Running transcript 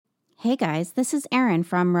Hey guys, this is Erin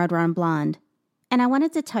from Red Run Blonde, and I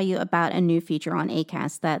wanted to tell you about a new feature on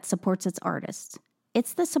Acast that supports its artists.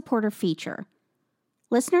 It's the supporter feature.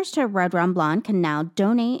 Listeners to Red Run Blonde can now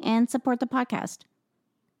donate and support the podcast.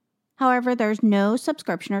 However, there's no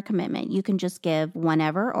subscription or commitment. You can just give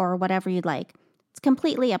whenever or whatever you'd like. It's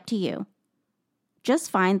completely up to you. Just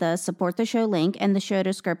find the support the show link in the show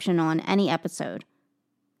description on any episode.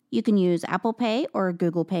 You can use Apple Pay or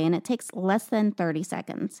Google Pay, and it takes less than 30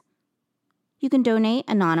 seconds. You can donate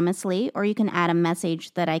anonymously, or you can add a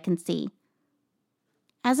message that I can see.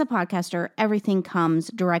 As a podcaster, everything comes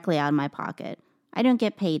directly out of my pocket. I don't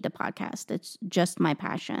get paid to podcast. It's just my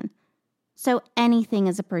passion. So anything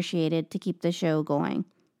is appreciated to keep the show going.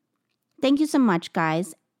 Thank you so much,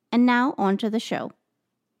 guys. And now on to the show.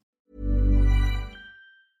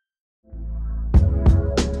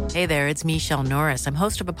 Hey there, it's Michelle Norris. I'm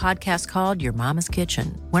host of a podcast called Your Mama's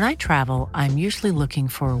Kitchen. When I travel, I'm usually looking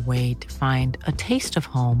for a way to find a taste of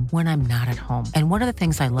home when I'm not at home. And one of the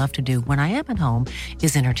things I love to do when I am at home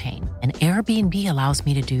is entertain. And Airbnb allows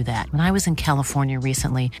me to do that. When I was in California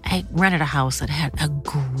recently, I rented a house that had a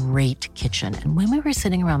great kitchen. And when we were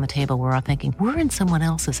sitting around the table, we were all thinking, we're in someone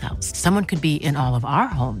else's house. Someone could be in all of our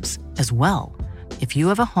homes as well. If you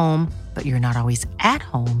have a home, but you're not always at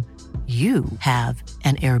home, you have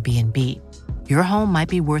an Airbnb. Your home might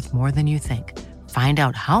be worth more than you think. Find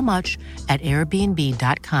out how much at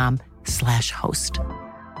airbnb.com/host.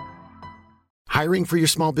 Hiring for your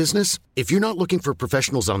small business? If you're not looking for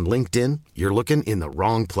professionals on LinkedIn, you're looking in the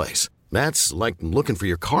wrong place. That's like looking for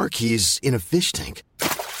your car keys in a fish tank.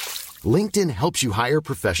 LinkedIn helps you hire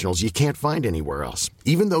professionals you can't find anywhere else,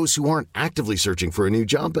 even those who aren't actively searching for a new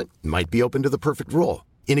job but might be open to the perfect role.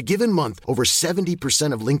 In a given month, over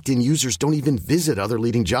 70% of LinkedIn users don't even visit other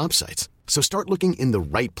leading job sites. So start looking in the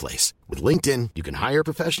right place. With LinkedIn, you can hire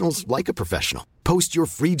professionals like a professional. Post your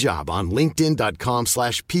free job on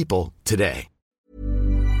linkedin.com/people today.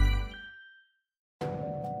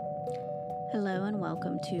 Hello and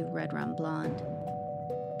welcome to Red Run Blonde.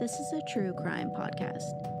 This is a true crime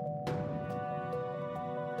podcast.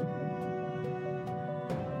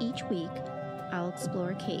 Each week, I'll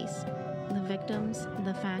explore a case, the victims,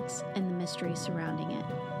 the facts, and the mystery surrounding it.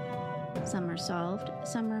 Some are solved,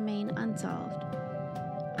 some remain unsolved.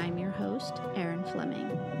 I'm your host, Erin Fleming.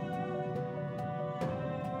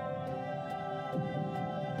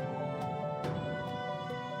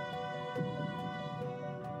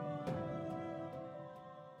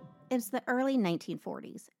 It's the early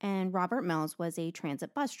 1940s, and Robert Mills was a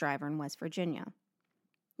transit bus driver in West Virginia.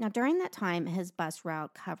 Now, during that time, his bus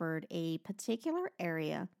route covered a particular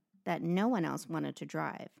area that no one else wanted to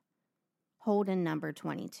drive, Holden number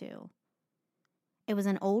 22. It was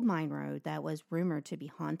an old mine road that was rumored to be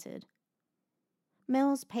haunted.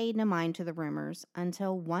 Mills paid no mind to the rumors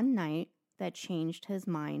until one night that changed his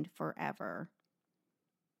mind forever.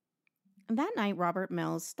 That night, Robert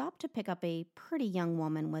Mills stopped to pick up a pretty young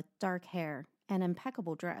woman with dark hair and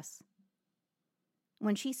impeccable dress.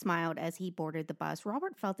 When she smiled as he boarded the bus,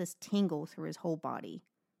 Robert felt this tingle through his whole body.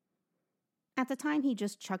 At the time, he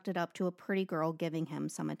just chucked it up to a pretty girl giving him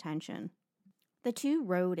some attention. The two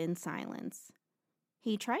rode in silence.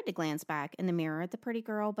 He tried to glance back in the mirror at the pretty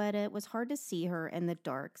girl, but it was hard to see her in the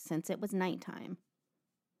dark since it was nighttime.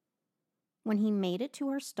 When he made it to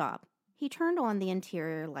her stop, he turned on the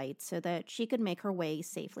interior lights so that she could make her way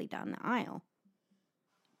safely down the aisle.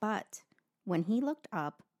 But when he looked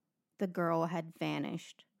up, the girl had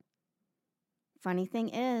vanished. Funny thing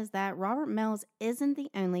is that Robert Mills isn't the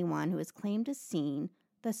only one who has claimed to seen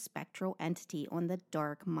the spectral entity on the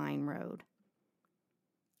dark mine road.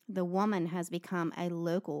 The woman has become a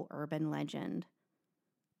local urban legend.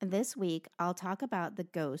 This week, I'll talk about the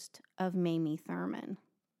ghost of Mamie Thurman.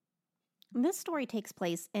 This story takes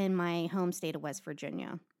place in my home state of West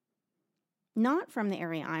Virginia. Not from the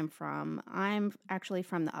area I'm from. I'm actually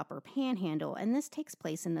from the Upper Panhandle, and this takes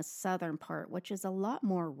place in the southern part, which is a lot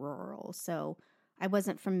more rural, so I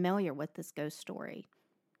wasn't familiar with this ghost story.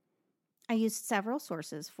 I used several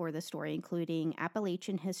sources for the story, including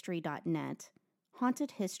AppalachianHistory.net,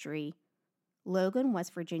 Haunted History,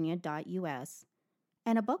 LoganWestVirginia.us,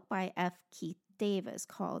 and a book by F. Keith Davis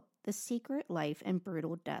called The Secret Life and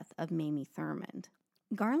Brutal Death of Mamie Thurman.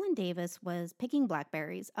 Garland Davis was picking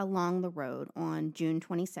blackberries along the road on June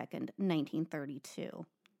 22nd, 1932.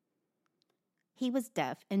 He was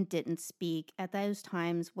deaf and didn't speak, at those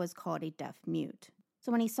times was called a deaf mute. So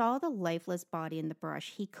when he saw the lifeless body in the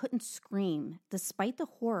brush, he couldn't scream, despite the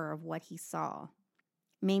horror of what he saw.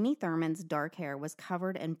 Mamie Thurman's dark hair was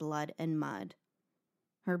covered in blood and mud.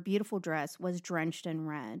 Her beautiful dress was drenched in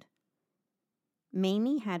red.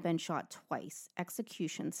 Mamie had been shot twice,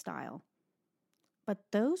 execution style. But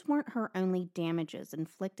those weren't her only damages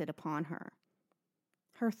inflicted upon her.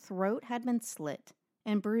 Her throat had been slit,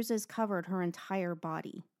 and bruises covered her entire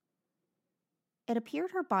body. It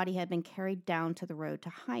appeared her body had been carried down to the road to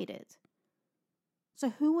hide it. So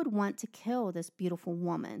who would want to kill this beautiful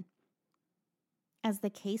woman? As the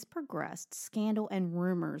case progressed, scandal and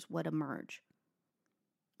rumors would emerge.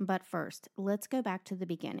 But first, let's go back to the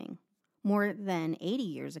beginning. More than 80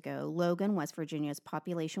 years ago, Logan, West Virginia's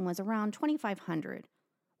population was around 2,500,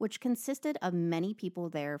 which consisted of many people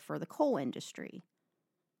there for the coal industry.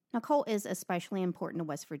 Now, coal is especially important to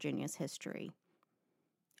West Virginia's history.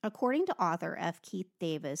 According to author F. Keith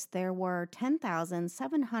Davis, there were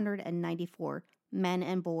 10,794 men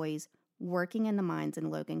and boys working in the mines in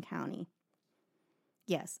Logan County.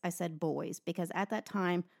 Yes, I said boys, because at that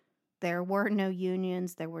time, there were no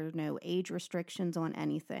unions, there were no age restrictions on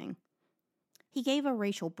anything. He gave a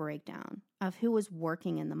racial breakdown of who was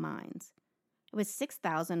working in the mines. It was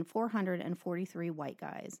 6,443 white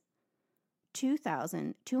guys,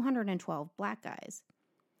 2,212 black guys,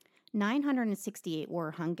 968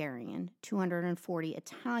 were Hungarian, 240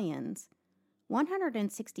 Italians,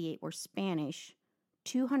 168 were Spanish,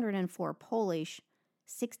 204 Polish,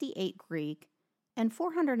 68 Greek, and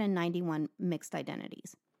 491 mixed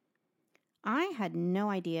identities. I had no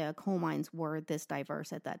idea coal mines were this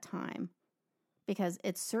diverse at that time, because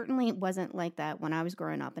it certainly wasn't like that when I was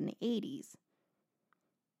growing up in the 80s.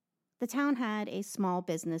 The town had a small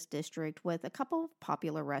business district with a couple of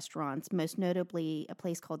popular restaurants, most notably a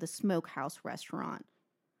place called the Smokehouse Restaurant.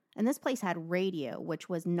 And this place had radio, which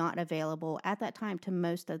was not available at that time to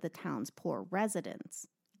most of the town's poor residents.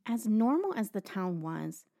 As normal as the town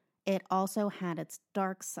was, it also had its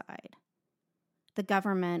dark side. The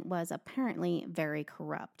government was apparently very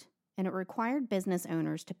corrupt, and it required business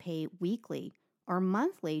owners to pay weekly or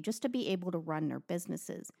monthly just to be able to run their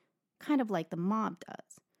businesses, kind of like the mob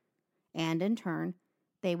does. And in turn,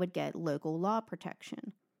 they would get local law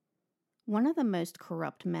protection. One of the most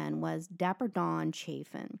corrupt men was Dapper Don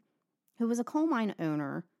Chafin, who was a coal mine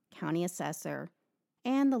owner, county assessor,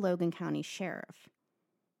 and the Logan County Sheriff.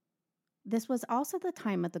 This was also the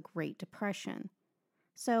time of the Great Depression,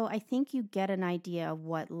 so I think you get an idea of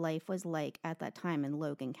what life was like at that time in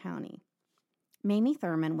Logan County. Mamie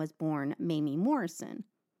Thurman was born Mamie Morrison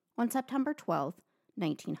on September 12,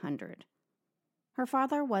 1900. Her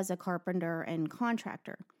father was a carpenter and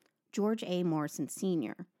contractor, George A. Morrison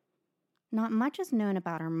Sr. Not much is known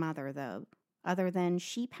about her mother, though, other than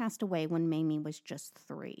she passed away when Mamie was just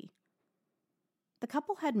 3. The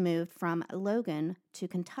couple had moved from Logan to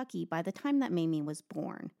Kentucky by the time that Mamie was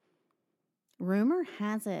born. Rumor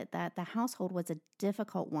has it that the household was a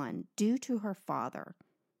difficult one due to her father,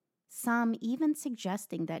 some even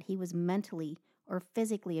suggesting that he was mentally or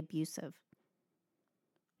physically abusive.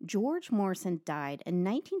 George Morrison died in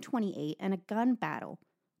 1928 in a gun battle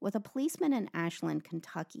with a policeman in Ashland,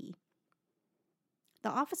 Kentucky. The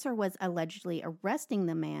officer was allegedly arresting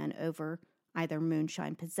the man over either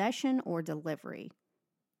moonshine possession or delivery.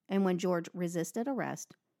 And when George resisted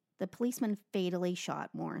arrest, the policeman fatally shot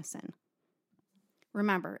Morrison.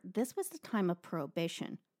 Remember, this was the time of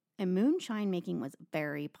Prohibition, and moonshine making was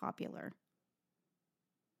very popular.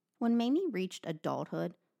 When Mamie reached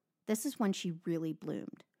adulthood, this is when she really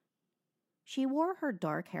bloomed. She wore her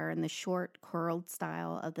dark hair in the short, curled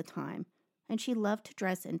style of the time, and she loved to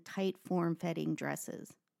dress in tight, form-fitting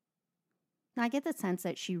dresses. Now, I get the sense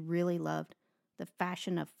that she really loved the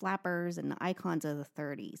fashion of flappers and the icons of the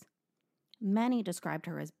 30s. Many described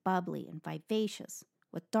her as bubbly and vivacious,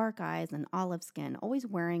 with dark eyes and olive skin, always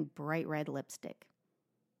wearing bright red lipstick.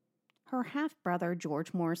 Her half-brother,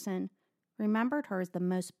 George Morrison, remembered her as the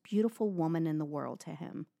most beautiful woman in the world to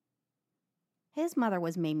him. His mother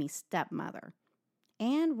was Mamie's stepmother,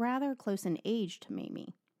 and rather close in age to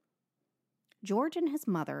Mamie. George and his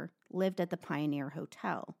mother lived at the Pioneer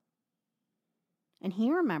Hotel, and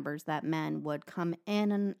he remembers that men would come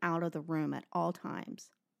in and out of the room at all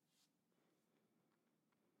times.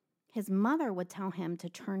 His mother would tell him to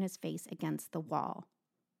turn his face against the wall,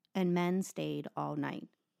 and men stayed all night.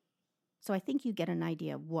 So I think you get an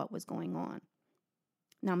idea of what was going on.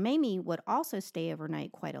 Now, Mamie would also stay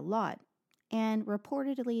overnight quite a lot, and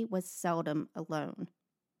reportedly was seldom alone.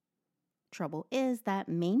 Trouble is that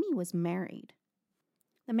Mamie was married.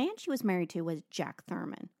 The man she was married to was Jack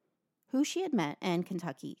Thurman, who she had met in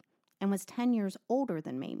Kentucky and was 10 years older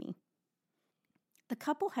than Mamie. The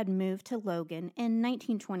couple had moved to Logan in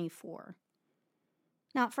 1924.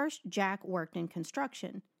 Now, at first, Jack worked in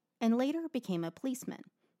construction and later became a policeman.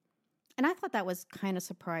 And I thought that was kind of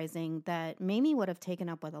surprising that Mamie would have taken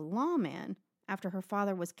up with a lawman after her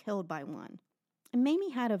father was killed by one. And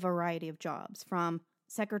Mamie had a variety of jobs, from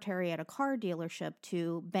secretary at a car dealership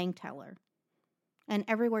to bank teller. And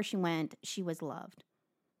everywhere she went, she was loved.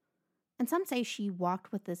 And some say she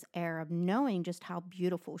walked with this air of knowing just how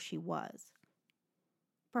beautiful she was.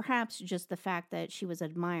 Perhaps just the fact that she was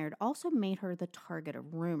admired also made her the target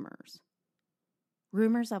of rumors.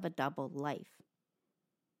 Rumors of a double life.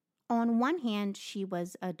 On one hand, she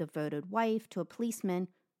was a devoted wife to a policeman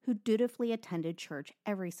who dutifully attended church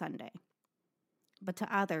every Sunday. But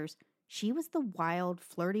to others, she was the wild,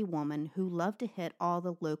 flirty woman who loved to hit all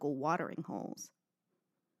the local watering holes.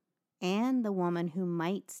 And the woman who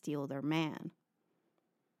might steal their man.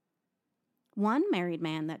 One married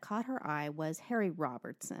man that caught her eye was Harry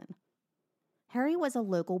Robertson. Harry was a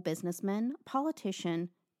local businessman, politician,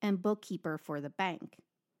 and bookkeeper for the bank.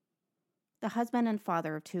 The husband and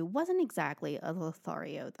father of two wasn't exactly a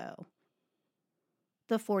Lothario, though.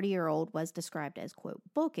 The 40-year-old was described as, quote,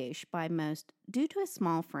 bookish by most due to his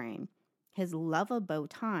small frame, his love of bow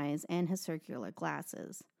ties, and his circular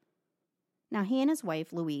glasses. Now, he and his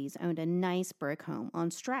wife, Louise, owned a nice brick home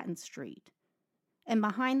on Stratton Street. And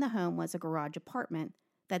behind the home was a garage apartment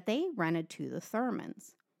that they rented to the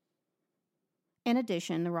Thurmans. In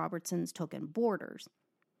addition, the Robertsons took in boarders.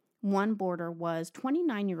 One boarder was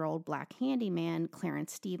 29-year-old black handyman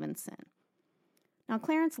Clarence Stevenson. Now,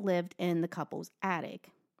 Clarence lived in the couple's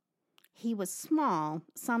attic. He was small,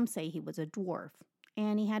 some say he was a dwarf,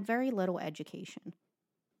 and he had very little education.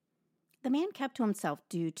 The man kept to himself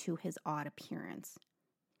due to his odd appearance.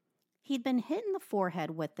 He'd been hit in the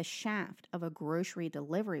forehead with the shaft of a grocery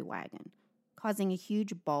delivery wagon, causing a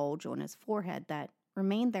huge bulge on his forehead that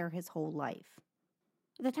remained there his whole life.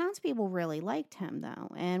 The townspeople really liked him,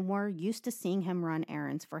 though, and were used to seeing him run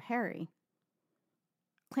errands for Harry.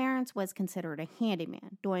 Clarence was considered a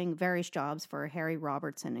handyman, doing various jobs for Harry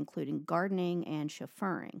Robertson, including gardening and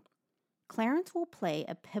chauffeuring. Clarence will play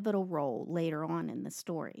a pivotal role later on in the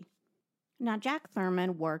story. Now, Jack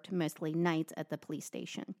Thurman worked mostly nights at the police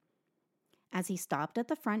station. As he stopped at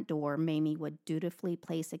the front door, Mamie would dutifully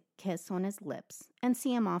place a kiss on his lips and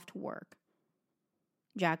see him off to work.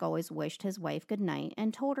 Jack always wished his wife good night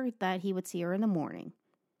and told her that he would see her in the morning.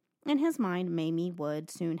 In his mind, Mamie would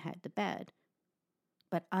soon head to bed.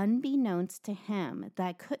 But unbeknownst to him,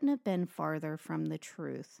 that couldn't have been farther from the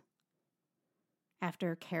truth.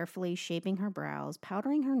 After carefully shaping her brows,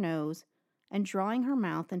 powdering her nose, and drawing her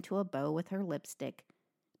mouth into a bow with her lipstick,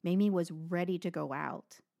 Mamie was ready to go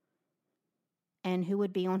out. And who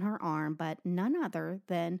would be on her arm but none other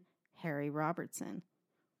than Harry Robertson.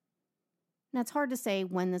 Now, it's hard to say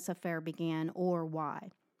when this affair began or why.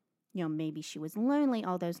 Maybe she was lonely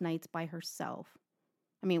all those nights by herself.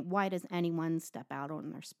 Why does anyone step out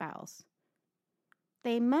on their spouse?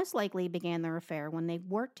 They most likely began their affair when they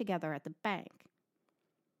worked together at the bank.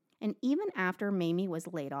 And even after Mamie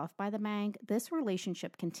was laid off by the bank, this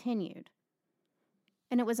relationship continued.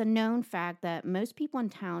 And it was a known fact that most people in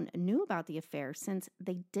town knew about the affair since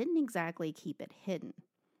they didn't exactly keep it hidden.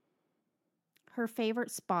 Her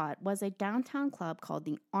favorite spot was a downtown club called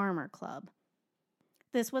the Armour Club.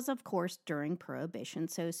 This was, of course, during Prohibition,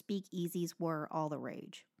 so speakeasies were all the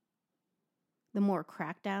rage. The more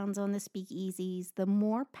crackdowns on the speakeasies, the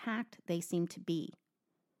more packed they seemed to be.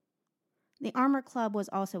 The Armour Club was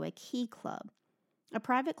also a key club, a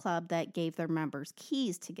private club that gave their members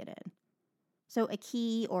keys to get in. So a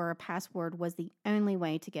key or a password was the only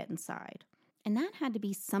way to get inside. And that had to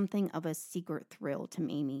be something of a secret thrill to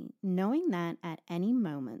Mamie, knowing that at any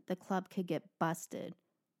moment the club could get busted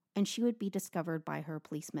and she would be discovered by her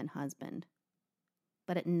policeman husband.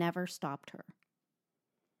 But it never stopped her.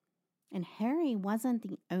 And Harry wasn't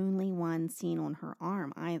the only one seen on her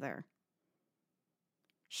arm either.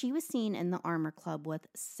 She was seen in the Armour Club with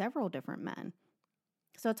several different men.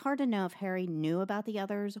 So it's hard to know if Harry knew about the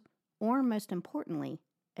others, or most importantly,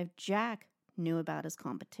 if Jack knew about his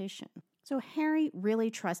competition. So Harry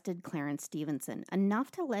really trusted Clarence Stevenson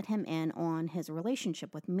enough to let him in on his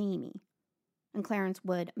relationship with Mamie. And Clarence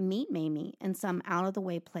would meet Mamie in some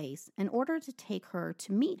out-of-the-way place in order to take her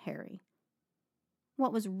to meet Harry.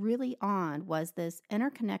 What was really odd was this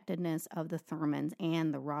interconnectedness of the Thurmans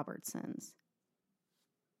and the Robertsons.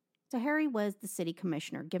 So Harry was the city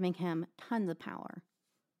commissioner, giving him tons of power.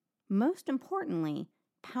 Most importantly,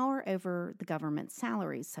 power over the government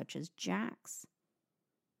salaries, such as Jack's.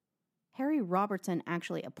 Harry Robertson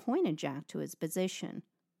actually appointed Jack to his position,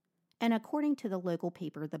 and according to the local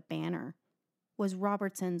paper, The Banner, was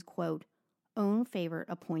Robertson's, quote, own favorite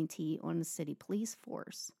appointee on the city police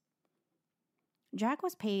force. Jack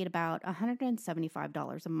was paid about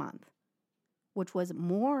 $175 a month, which was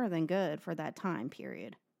more than good for that time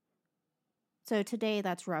period. So today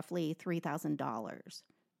that's roughly $3,000.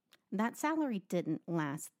 That salary didn't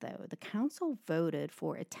last, though. The council voted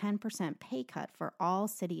for a 10% pay cut for all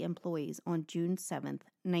city employees on June 7th,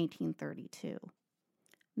 1932.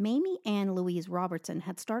 Mamie and Louise Robertson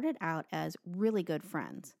had started out as really good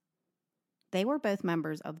friends. They were both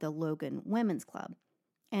members of the Logan Women's Club,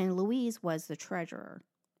 and Louise was the treasurer.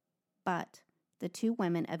 But the two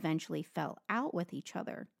women eventually fell out with each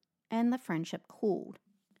other, and the friendship cooled.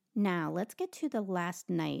 Now, let's get to the last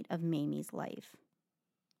night of Mamie's life.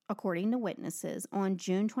 According to witnesses, on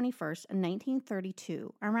June 21st,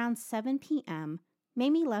 1932, around 7 p.m.,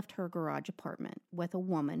 Mamie left her garage apartment with a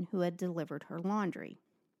woman who had delivered her laundry.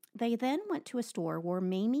 They then went to a store where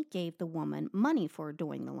Mamie gave the woman money for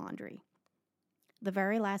doing the laundry. The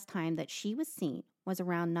very last time that she was seen was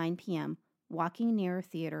around 9 p.m., walking near a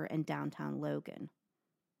theater in downtown Logan.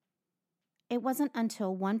 It wasn't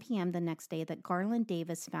until 1 p.m. the next day that Garland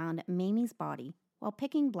Davis found Mamie's body while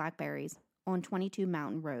picking blackberries on 22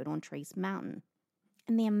 Mountain Road on Trace Mountain,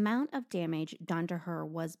 and the amount of damage done to her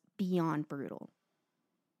was beyond brutal.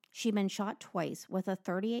 She'd been shot twice with a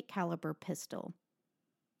 .38 caliber pistol,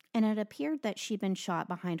 and it appeared that she'd been shot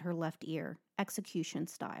behind her left ear, execution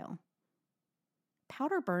style.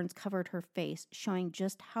 Powder burns covered her face, showing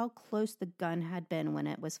just how close the gun had been when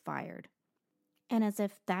it was fired. And as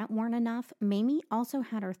if that weren't enough, Mamie also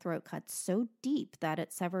had her throat cut so deep that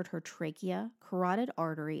it severed her trachea, carotid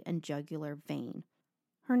artery, and jugular vein.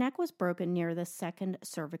 Her neck was broken near the second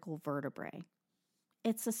cervical vertebrae.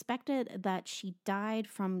 It's suspected that she died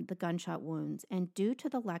from the gunshot wounds and, due to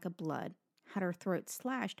the lack of blood, had her throat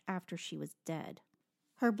slashed after she was dead.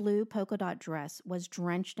 Her blue polka dot dress was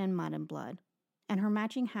drenched in mud and blood, and her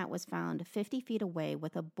matching hat was found 50 feet away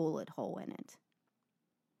with a bullet hole in it.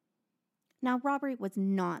 Now, robbery was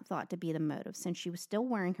not thought to be the motive since she was still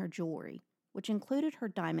wearing her jewelry, which included her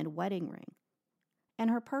diamond wedding ring, and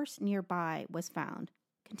her purse nearby was found,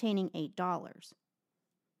 containing $8.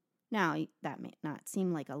 Now, that may not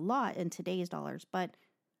seem like a lot in today's dollars, but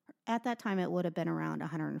at that time it would have been around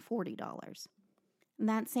 $140.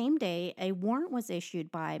 That same day, a warrant was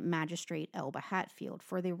issued by Magistrate Elba Hatfield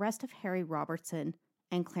for the arrest of Harry Robertson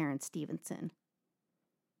and Clarence Stevenson.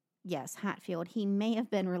 Yes, Hatfield, he may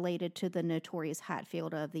have been related to the notorious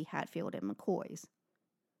Hatfield of the Hatfield and McCoys.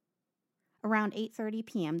 Around 8:30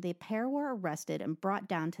 p.m., the pair were arrested and brought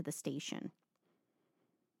down to the station.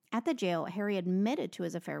 At the jail, Harry admitted to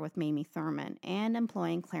his affair with Mamie Thurman and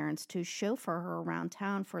employing Clarence to chauffeur her around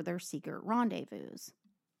town for their secret rendezvous.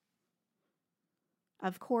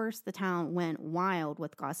 Of course, the town went wild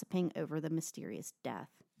with gossiping over the mysterious death.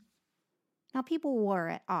 Now, people were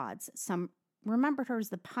at odds. Some remembered her as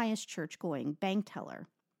the pious church-going bank teller,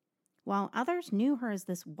 while others knew her as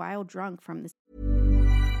this wild drunk from the...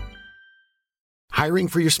 Hiring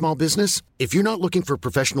for your small business? If you're not looking for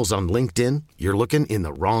professionals on LinkedIn, you're looking in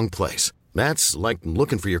the wrong place. That's like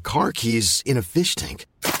looking for your car keys in a fish tank.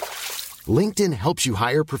 LinkedIn helps you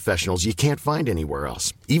hire professionals you can't find anywhere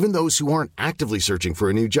else, even those who aren't actively searching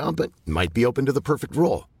for a new job but might be open to the perfect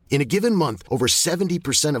role. In a given month, over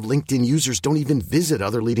 70% of LinkedIn users don't even visit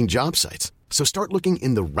other leading job sites. So start looking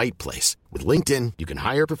in the right place. With LinkedIn, you can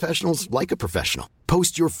hire professionals like a professional.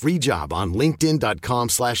 Post your free job on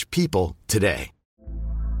linkedin.com/people today.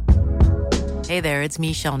 Hey there, it's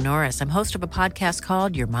Michelle Norris. I'm host of a podcast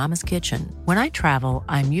called Your Mama's Kitchen. When I travel,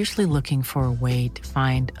 I'm usually looking for a way to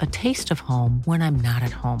find a taste of home when I'm not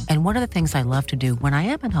at home. And one of the things I love to do when I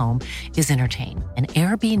am at home is entertain. And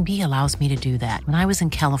Airbnb allows me to do that. When I was in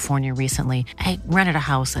California recently, I rented a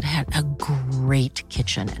house that had a great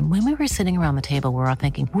kitchen. And when we were sitting around the table, we were all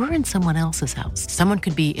thinking, we're in someone else's house. Someone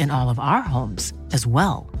could be in all of our homes as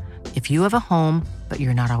well. If you have a home, but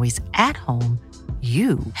you're not always at home,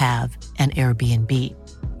 you have an Airbnb.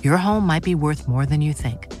 Your home might be worth more than you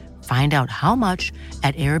think. Find out how much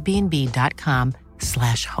at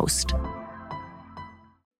airbnb.com/host.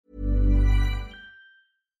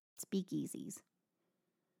 Speakeasies.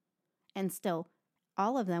 And still,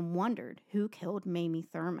 all of them wondered who killed Mamie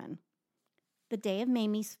Thurman. The day of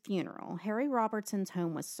Mamie's funeral, Harry Robertson's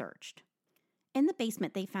home was searched. In the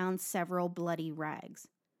basement, they found several bloody rags.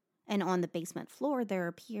 And on the basement floor, there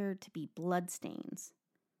appeared to be bloodstains.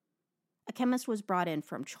 A chemist was brought in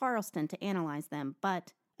from Charleston to analyze them,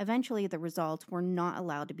 but eventually the results were not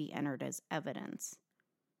allowed to be entered as evidence.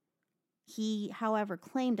 He, however,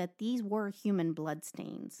 claimed that these were human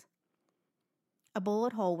bloodstains. A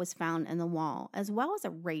bullet hole was found in the wall, as well as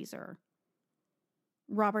a razor.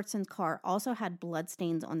 Robertson's car also had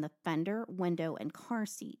bloodstains on the fender, window, and car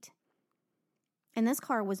seat. And this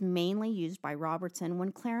car was mainly used by Robertson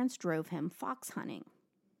when Clarence drove him fox hunting.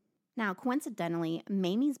 Now, coincidentally,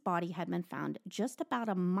 Mamie's body had been found just about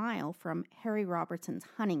a mile from Harry Robertson's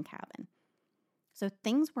hunting cabin. So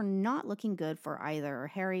things were not looking good for either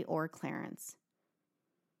Harry or Clarence.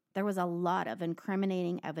 There was a lot of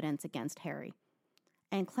incriminating evidence against Harry,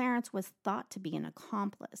 and Clarence was thought to be an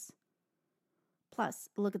accomplice. Plus,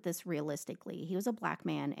 look at this realistically. He was a black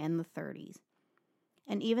man in the 30s.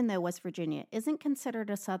 And even though West Virginia isn't considered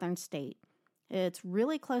a southern state, it's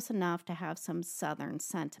really close enough to have some southern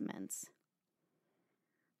sentiments.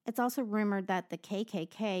 It's also rumored that the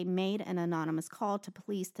KKK made an anonymous call to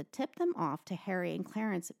police to tip them off to Harry and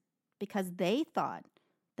Clarence because they thought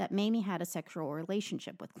that Mamie had a sexual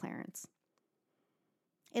relationship with Clarence.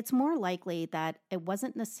 It's more likely that it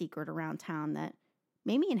wasn't a secret around town that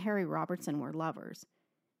Mamie and Harry Robertson were lovers,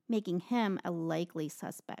 making him a likely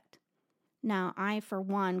suspect. Now, I, for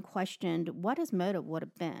one, questioned what his motive would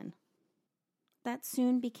have been. That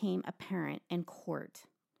soon became apparent in court.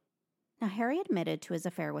 Now, Harry admitted to his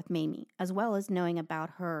affair with Mamie, as well as knowing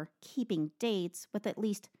about her keeping dates with at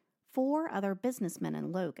least 4 other businessmen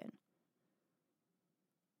in Logan.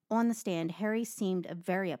 On the stand, Harry seemed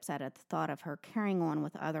very upset at the thought of her carrying on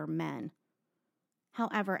with other men.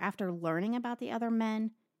 However, after learning about the other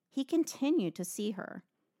men, he continued to see her.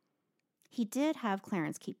 He did have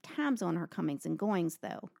Clarence keep tabs on her comings and goings,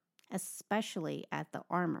 though, especially at the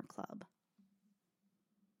Armor Club.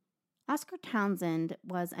 Oscar Townsend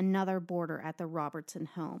was another boarder at the Robertson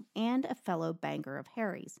home and a fellow banker of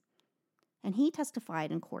Harry's, and he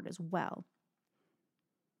testified in court as well.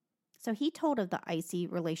 So he told of the icy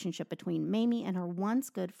relationship between Mamie and her once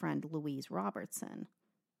good friend Louise Robertson.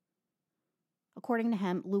 According to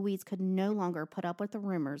him, Louise could no longer put up with the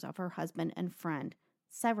rumors of her husband and friend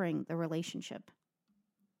severing the relationship.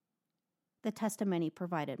 The testimony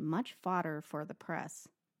provided much fodder for the press.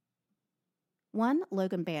 One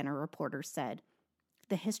Logan Banner reporter said,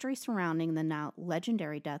 "The history surrounding the now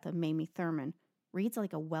legendary death of Mamie Thurman reads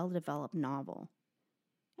like a well-developed novel."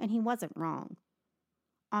 And he wasn't wrong.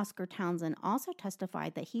 Oscar Townsend also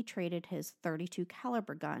testified that he traded his .32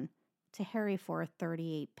 caliber gun to Harry for a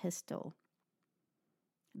 .38 pistol.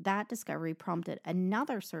 That discovery prompted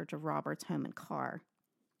another search of Robert's home and car.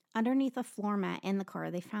 Underneath a floor mat in the car,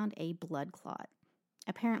 they found a blood clot.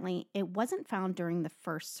 Apparently, it wasn't found during the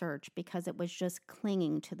first search because it was just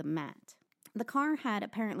clinging to the mat. The car had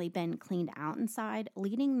apparently been cleaned out inside,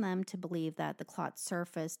 leading them to believe that the clot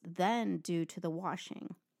surfaced then due to the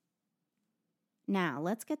washing. Now,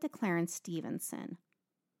 let's get to Clarence Stevenson.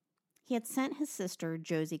 He had sent his sister,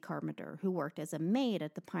 Josie Carpenter, who worked as a maid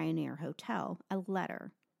at the Pioneer Hotel, a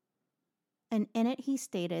letter. And in it, he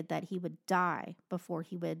stated that he would die before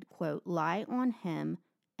he would, quote, lie on him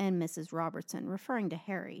and Mrs. Robertson, referring to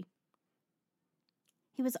Harry.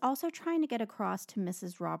 He was also trying to get across to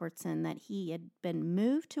Mrs. Robertson that he had been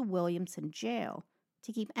moved to Williamson Jail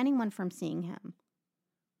to keep anyone from seeing him.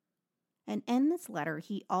 And in this letter,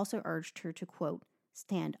 he also urged her to, quote,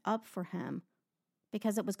 stand up for him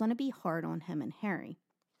because it was going to be hard on him and Harry.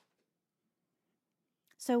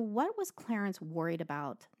 So what was Clarence worried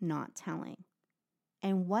about not telling?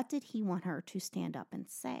 And what did he want her to stand up and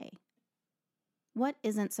say? What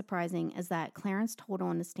isn't surprising is that Clarence told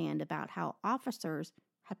on the stand about how officers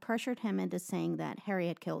had pressured him into saying that Harry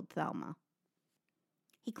had killed Thelma.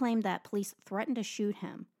 He claimed that police threatened to shoot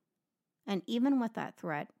him, and even with that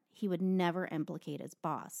threat, he would never implicate his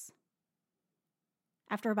boss.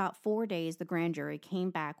 After about 4 days, the grand jury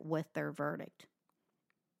came back with their verdict.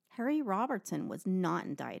 Harry Robertson was not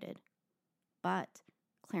indicted, but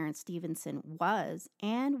Clarence Stevenson was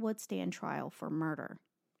and would stand trial for murder.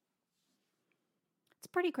 It's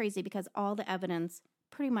pretty crazy because all the evidence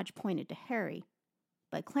pretty much pointed to Harry,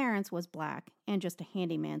 but Clarence was black and just a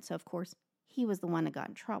handyman, so of course he was the one that got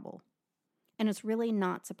in trouble. And it's really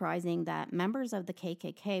not surprising that members of the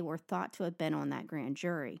KKK were thought to have been on that grand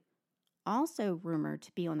jury. Also rumored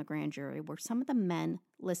to be on the grand jury were some of the men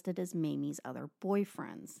listed as Mamie's other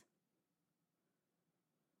boyfriends.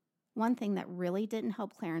 One thing that really didn't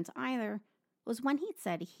help Clarence either was when he'd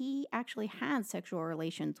said he actually had sexual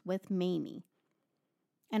relations with Mamie.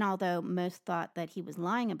 And although most thought that he was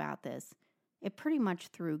lying about this, it pretty much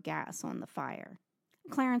threw gas on the fire.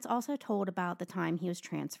 Clarence also told about the time he was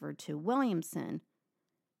transferred to Williamson,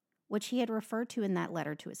 which he had referred to in that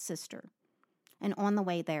letter to his sister. And on the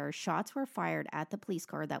way there, shots were fired at the police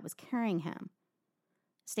car that was carrying him.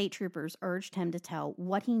 State troopers urged him to tell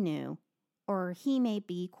what he knew, or he may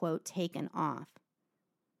be, quote, taken off.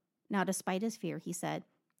 Now, despite his fear, he said,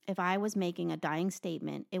 if I was making a dying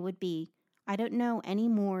statement, it would be, I don't know any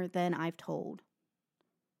more than I've told.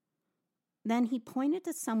 Then he pointed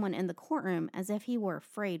to someone in the courtroom as if he were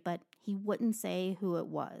afraid, but he wouldn't say who it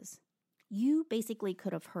was. You basically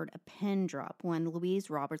could have heard a pin drop when Louise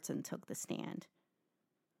Robertson took the stand.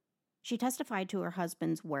 She testified to her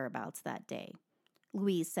husband's whereabouts that day.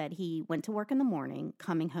 Louise said he went to work in the morning,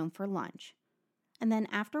 coming home for lunch. And then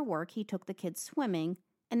after work, he took the kids swimming,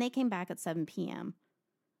 and they came back at 7 p.m.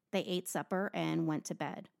 They ate supper and went to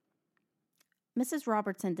bed. Mrs.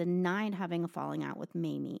 Robertson denied having a falling out with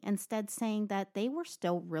Mamie, instead saying that they were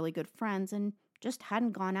still really good friends and just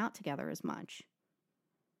hadn't gone out together as much.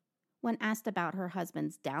 When asked about her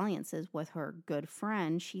husband's dalliances with her good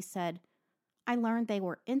friend, she said, "I learned they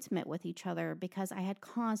were intimate with each other because I had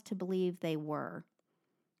cause to believe they were.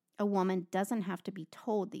 A woman doesn't have to be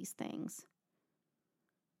told these things."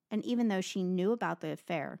 And even though she knew about the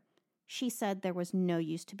affair, she said there was no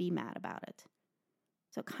use to be mad about it.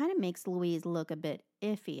 So it kind of makes Louise look a bit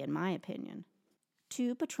iffy, in my opinion.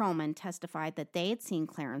 2 patrolmen testified that they had seen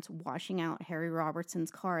Clarence washing out Harry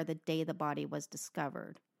Robertson's car the day the body was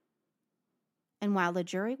discovered. And while the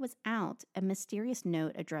jury was out, a mysterious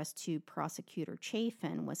note addressed to Prosecutor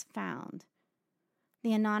Chafin was found.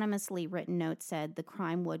 The anonymously written note said the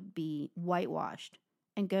crime would be whitewashed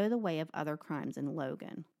and go the way of other crimes in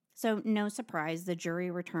Logan. So, no surprise, the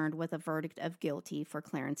jury returned with a verdict of guilty for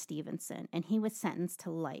Clarence Stevenson, and he was sentenced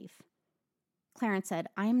to life. Clarence said,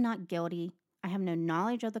 "I am not guilty. I have no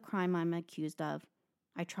knowledge of the crime I'm accused of.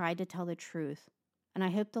 I tried to tell the truth, and I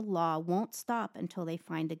hope the law won't stop until they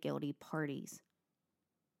find the guilty parties."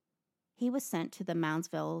 He was sent to the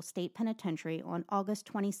Moundsville State Penitentiary on August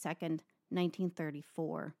 22,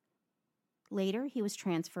 1934. Later, he was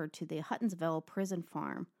transferred to the Huttonsville Prison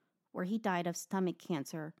Farm, where he died of stomach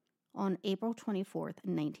cancer on April 24,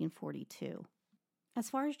 1942. As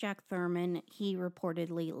far as Jack Thurman, he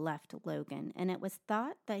reportedly left Logan, and it was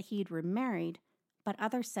thought that he'd remarried, but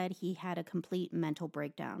others said he had a complete mental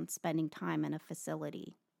breakdown, spending time in a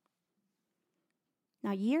facility.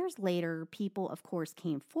 Now, years later, people, of course,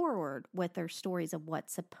 came forward with their stories of what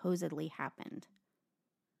supposedly happened.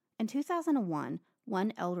 In 2001,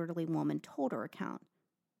 one elderly woman told her account.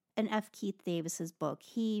 In F. Keith Davis's book,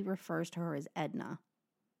 he refers to her as Edna.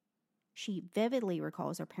 She vividly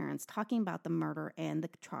recalls her parents talking about the murder and the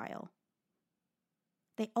trial.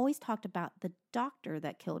 They always talked about the doctor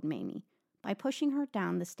that killed Mamie by pushing her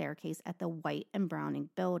down the staircase at the White and Browning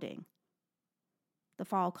building. The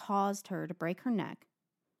fall caused her to break her neck,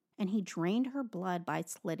 and he drained her blood by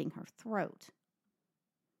slitting her throat.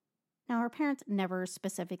 Now, her parents never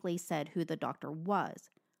specifically said who the doctor was,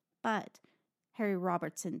 but Harry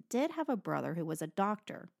Robertson did have a brother who was a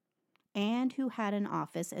doctor and who had an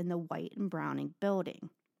office in the White and Browning building.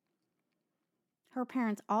 Her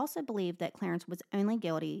parents also believed that Clarence was only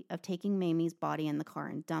guilty of taking Mamie's body in the car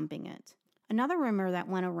and dumping it. Another rumor that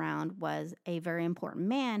went around was a very important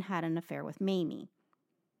man had an affair with Mamie,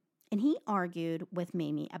 and he argued with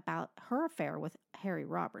Mamie about her affair with Harry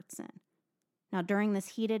Robertson. Now, during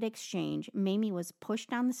this heated exchange, Mamie was pushed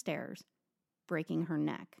down the stairs, breaking her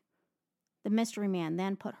neck. The mystery man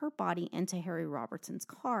then put her body into Harry Robertson's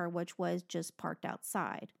car, which was just parked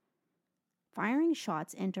outside, firing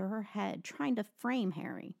shots into her head, trying to frame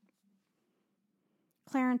Harry.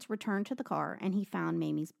 Clarence returned to the car, and he found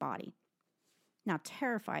Mamie's body. Now,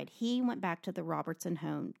 terrified, he went back to the Robertson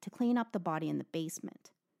home to clean up the body in the basement.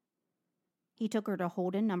 He took her to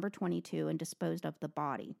Holden number 22 and disposed of the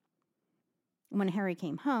body. When Harry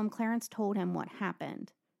came home, Clarence told him what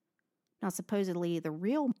happened. Now, supposedly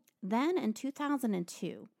Then in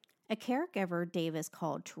 2002, a caregiver Davis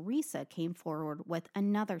called Teresa came forward with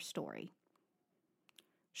another story.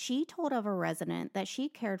 She told of a resident that she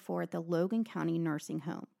cared for at the Logan County Nursing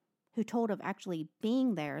Home, who told of actually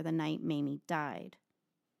being there the night Mamie died.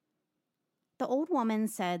 The old woman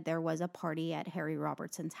said there was a party at Harry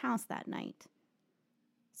Robertson's house that night.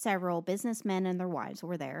 Several businessmen and their wives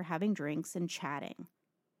were there having drinks and chatting.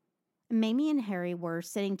 Mamie and Harry were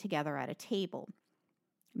sitting together at a table.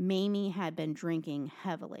 Mamie had been drinking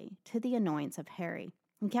heavily, to the annoyance of Harry,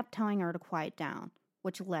 and kept telling her to quiet down,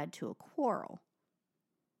 which led to a quarrel.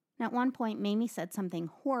 And at one point, Mamie said something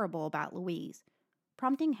horrible about Louise,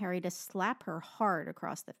 prompting Harry to slap her hard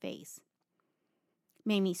across the face.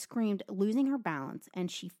 Mamie screamed, losing her balance, and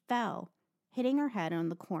she fell, hitting her head on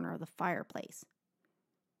the corner of the fireplace.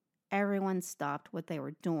 Everyone stopped what they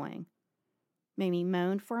were doing. Mamie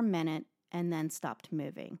moaned for a minute and then stopped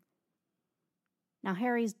moving. Now,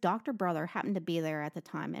 Harry's doctor brother happened to be there at the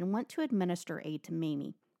time and went to administer aid to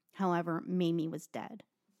Mamie. However, Mamie was dead.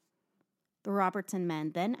 The Robertson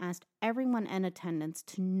men then asked everyone in attendance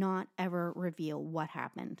to not ever reveal what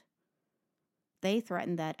happened. they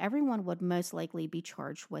threatened that everyone would most likely be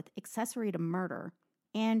charged with accessory to murder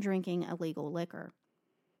and drinking illegal liquor.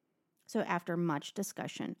 So after much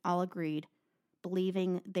discussion, all agreed,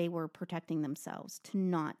 believing they were protecting themselves, to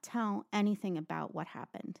not tell anything about what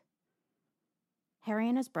happened. Harry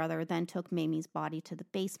and his brother then took Mamie's body to the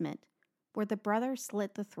basement, where the brother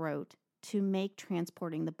slit the throat to make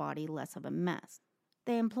transporting the body less of a mess.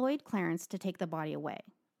 They employed Clarence to take the body away,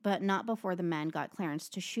 but not before the men got Clarence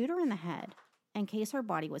to shoot her in the head in case her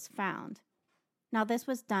body was found. Now, this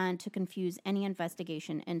was done to confuse any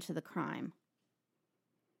investigation into the crime.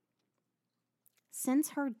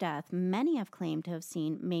 Since her death, many have claimed to have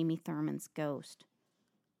seen Mamie Thurman's ghost.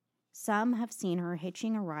 Some have seen her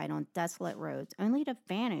hitching a ride on desolate roads only to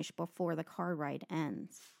vanish before the car ride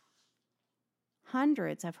ends.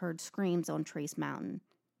 Hundreds have heard screams on Trace Mountain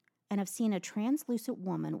and have seen a translucent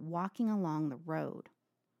woman walking along the road.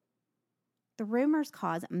 The rumors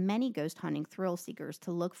cause many ghost hunting thrill seekers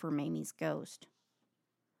to look for Mamie's ghost.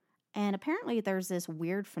 And apparently there's this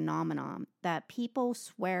weird phenomenon that people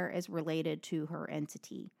swear is related to her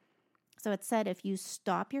entity. So it's said if you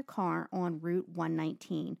stop your car on Route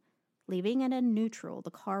 119, leaving it in neutral,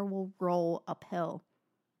 the car will roll uphill,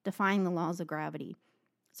 defying the laws of gravity.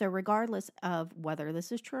 So regardless of whether this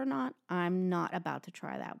is true or not, I'm not about to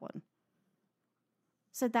try that one.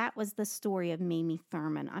 So that was the story of Mamie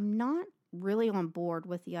Thurman. I'm not really on board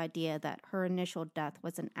with the idea that her initial death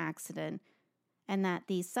was an accident and that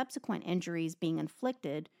these subsequent injuries being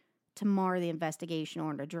inflicted to mar the investigation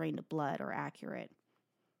or to drain the blood are accurate.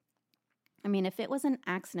 I mean, if it was an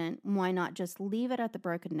accident, why not just leave it at the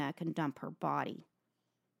broken neck and dump her body?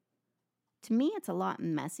 To me, it's a lot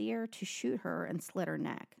messier to shoot her and slit her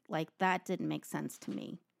neck. Like, that didn't make sense to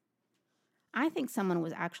me. I think someone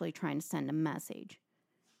was actually trying to send a message.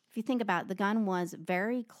 If you think about it, the gun was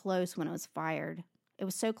very close when it was fired. It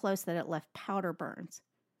was so close that it left powder burns.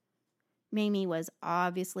 Mamie was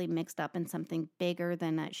obviously mixed up in something bigger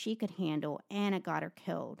than that she could handle, and it got her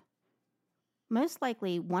killed. Most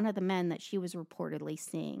likely one of the men that she was reportedly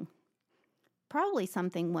seeing. Probably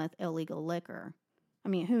something with illegal liquor. I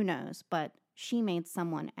mean, who knows, but she made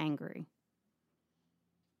someone angry.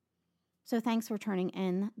 So thanks for tuning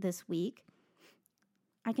in this week.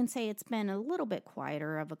 I can say it's been a little bit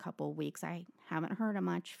quieter of a couple of weeks. I haven't heard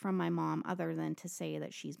much from my mom other than to say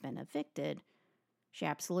that she's been evicted. She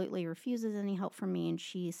absolutely refuses any help from me, and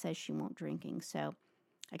she says she won't drinking. So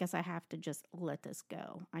I guess I have to just let this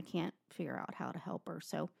go. I can't figure out how to help her.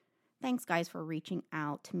 So thanks, guys, for reaching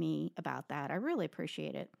out to me about that. I really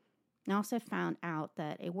appreciate it. I also found out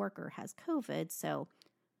that a worker has COVID, so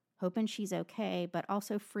hoping she's okay, but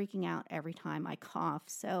also freaking out every time I cough.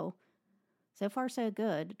 So far, so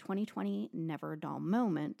good. 2020, never a dull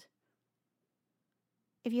moment.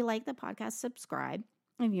 If you like the podcast, subscribe.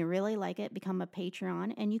 If you really like it, become a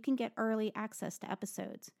Patreon, and you can get early access to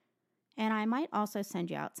episodes. And I might also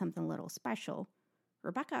send you out something a little special.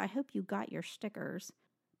 Rebecca, I hope you got your stickers.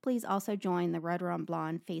 Please also join the Red Rum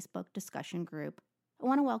Blonde Facebook discussion group. I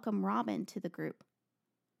want to welcome Robin to the group.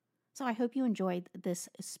 So I hope you enjoyed this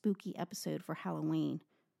spooky episode for Halloween.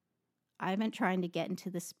 I've been trying to get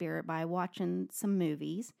into the spirit by watching some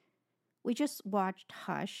movies. We just watched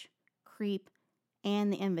Hush, Creep,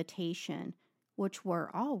 and The Invitation, which were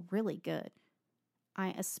all really good.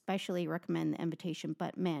 I especially recommend The Invitation,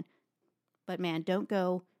 but man, don't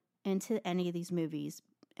go into any of these movies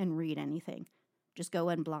and read anything. Just go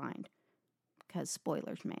in blind, because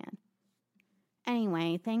spoilers, man.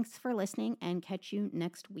 Anyway, thanks for listening, and catch you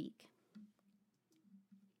next week.